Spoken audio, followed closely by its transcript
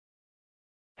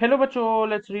Hello बच्चों,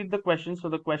 let's read the question. So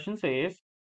the question says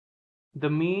the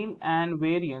mean and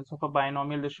variance of a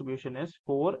binomial distribution is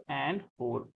 4 and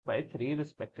 4 by 3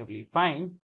 respectively.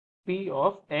 Find p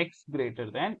of x greater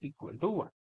than equal to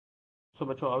 1. So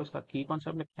बच्चों अब इसका की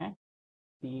concept लिखते हैं.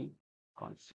 की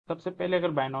concept सबसे पहले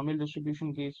अगर बाइनोमियल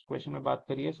डिस्ट्रीब्यूशन की इस क्वेश्चन में बात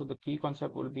करिए, so the key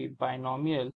concept will be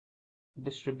binomial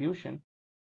distribution,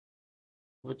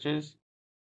 which is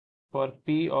for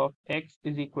p of x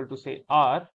is equal to say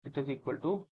r, it is equal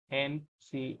to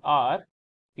ncr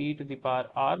p to the power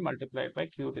r multiplied by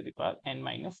q to the power n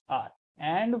minus r.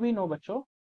 And we know बच्चों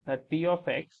that p of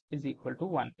x is equal to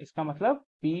 1. इसका मतलब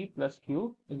p plus q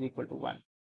is equal to 1,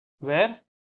 where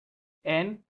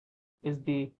n is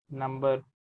the number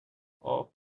of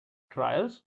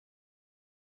trials,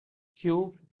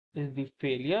 q is the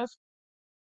failures,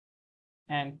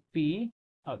 and p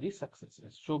are the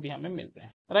successes जो भी हमें मिल रहे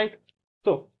हैं, right.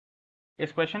 तो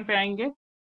इस क्वेश्चन पे आएंगे.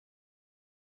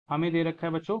 हमें दे रखा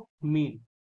है बच्चों मीन.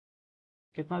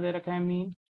 कितना दे रखा है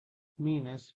मीन? Mean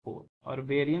is 4. और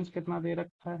वेरिएंस कितना दे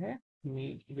रखा है?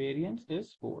 Mean variance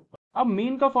is 4. अब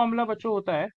मीन का फॉर्मूला बच्चों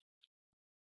होता है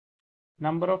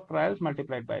number of trials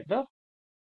multiplied by the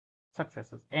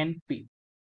successes, NP.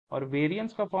 और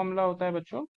वेरिएंस का फॉर्मूला होता है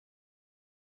बच्चों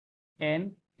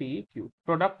एनपीक्यू,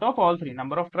 product of all three,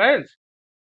 number of trials,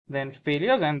 then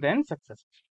failures and then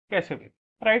successes. कैसे भी,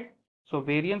 राइट. सो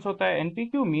वेरिएंस होता है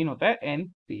एनपीक्यू, मीन होता है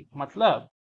एनपी. मतलब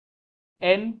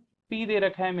एनपी दे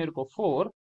रखा है मेरे को 4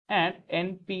 एंड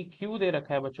एनपीक्यू दे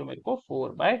रखा है बच्चों मेरे को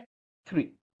 4/3.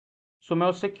 सो मैं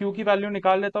उससे क्यू की वैल्यू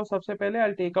निकाल लेता हूं. सबसे पहले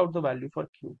I take out the value for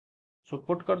Q. So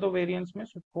put कर दो वेरिएंस में.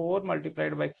 सो 4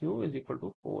 multiplied by Q is equal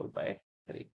to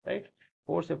 4/3, right.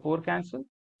 4 से 4 कैंसिल,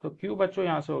 तो क्यू बच्चों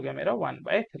यहां से हो गया मेरा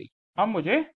 1/3. अब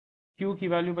मुझे क्यू की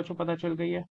वैल्यू बच्चों पता चल गई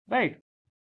है, राइट.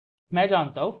 मैं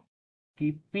जानता हूं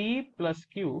कि p plus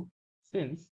Q,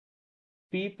 since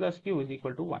p plus Q is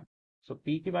equal to 1, so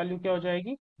p की वैल्यू क्या हो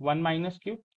जाएगी? 1 minus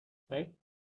Q, right.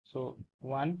 So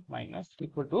 1 minus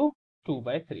equal to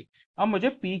 2/3. अब मुझे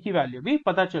p की वैल्यू भी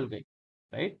पता चल गई,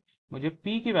 राइट. मुझे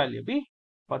p की वैल्यू भी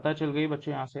पता चल गई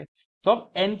बच्चों यहां से. तो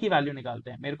अब n की वैल्यू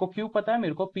निकालते हैं. मेरे को q पता है,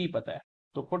 मेरे को p पता है,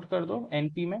 तो पुट कर दो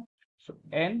np में. सो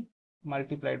n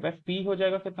मल्टीप्लाइड बाय p हो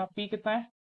जाएगा कितना? p कितना है?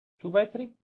 2/3,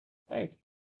 राइट.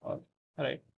 और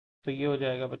राइट, तो ये हो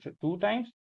जाएगा बच्चों 2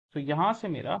 टाइम्स. तो यहां से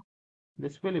मेरा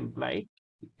दिस विल इम्प्लाई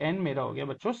n मेरा हो गया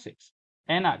बच्चों 6.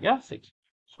 n आ गया 6.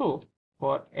 So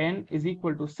for n is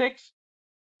equal to 6,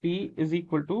 p is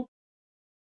equal to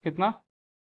कितना?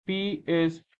 p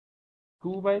is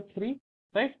 2/3,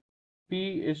 right. p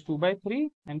is 2/3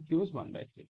 and q is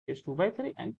 1/3. Is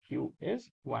 2/3 and q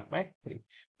is 1/3.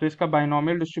 तो इसका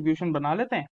बाइनोमियल डिस्ट्रीब्यूशन बना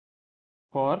लेते हैं.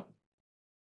 For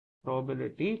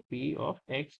probability p of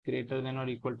x greater than or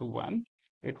equal to 1,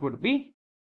 it would be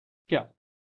क्या?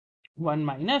 1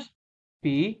 minus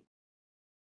p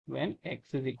when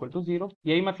x is equal to 0.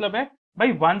 यही मतलब है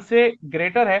भाई. 1 से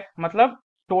ग्रेटर है मतलब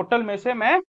टोटल में से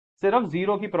मैं सिर्फ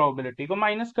 0 की प्रोबेबिलिटी को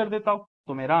माइनस कर देता हूं,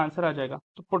 तो मेरा आंसर आ जाएगा.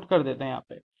 तो पुट कर देते हैं यहाँ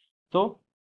पे. तो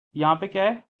यहाँ पे क्या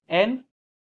है? n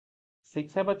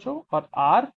 6 है बच्चों और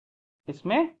r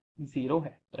इसमें 0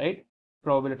 है, right.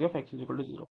 Probability of x is equal to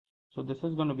 0. So this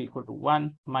is going to be equal to 1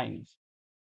 minus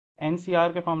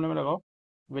NCR के फॉर्मूले में लगाओ,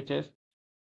 which is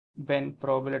when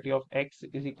probability of x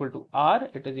is equal to r,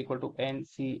 it is equal to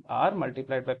NCR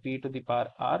multiplied by p to the power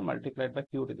r multiplied by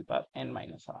q to the power n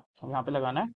minus r. तो यहाँ पे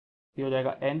लगाना है. ये हो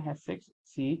जाएगा n है 6,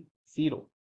 c 0,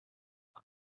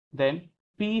 then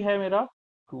p है मेरा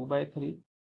 2/3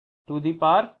 to the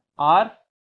power r,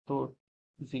 तो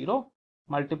 0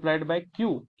 multiplied by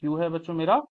q है बच्चों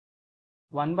मेरा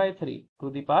 1/3 to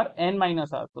the power n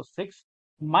minus r, तो 6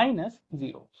 minus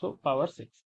 0, so power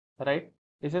 6, राइट.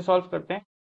 इसे सॉल्व करते हैं.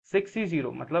 6 ही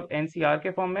 0 मतलब NCR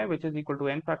के फॉर्म में, which is equal to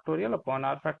n factorial upon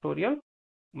r factorial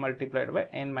multiplied by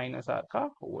n minus r का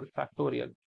होल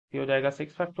फैक्टोरियल. ये हो जाएगा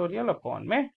 6 फैक्टोरियल अपॉन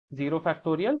में 0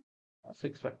 फैक्टोरियल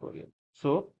 6 फैक्टोरियल.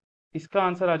 सो इसका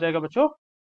आंसर आ जाएगा बच्चों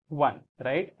 1,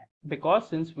 right. Because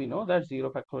since we know that 0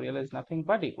 factorial is nothing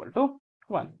but equal to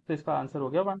 1, तो इसका आंसर हो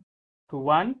गया 1. तो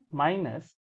 1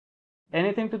 minus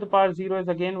anything to the power 0 is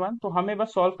again 1. तो हमें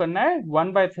बस सॉल्व करना है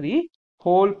 1/3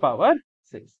 होल पावर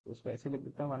 6. तो इसको ऐसे लिख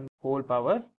देते हैं 1 होल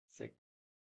पावर 6.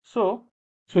 सो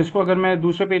इसको अगर मैं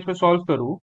दूसरे पेज पे सॉल्व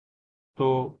करूं तो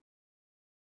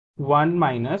 1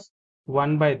 माइनस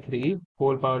 1/3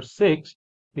 होल पावर 6,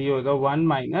 तो ये होगा 1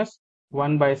 minus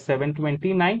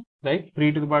 1/729, right.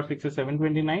 3 to the power 6 is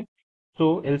 729.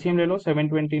 तो एलसीएम ले लो.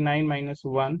 729 माइनस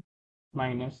 1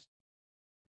 माइनस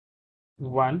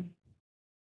 1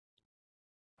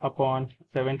 अपॉन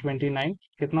 729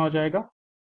 कितना हो जाएगा?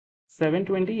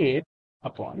 728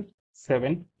 upon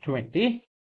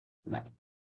 729.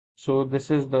 So this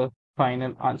is the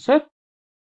final answer.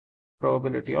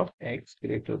 Probability of x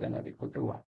greater than or equal to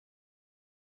 1.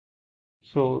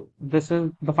 So this is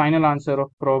the final answer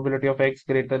of probability of x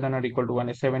greater than or equal to 1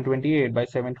 is 728 by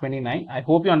 729. I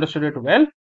hope you understood it well.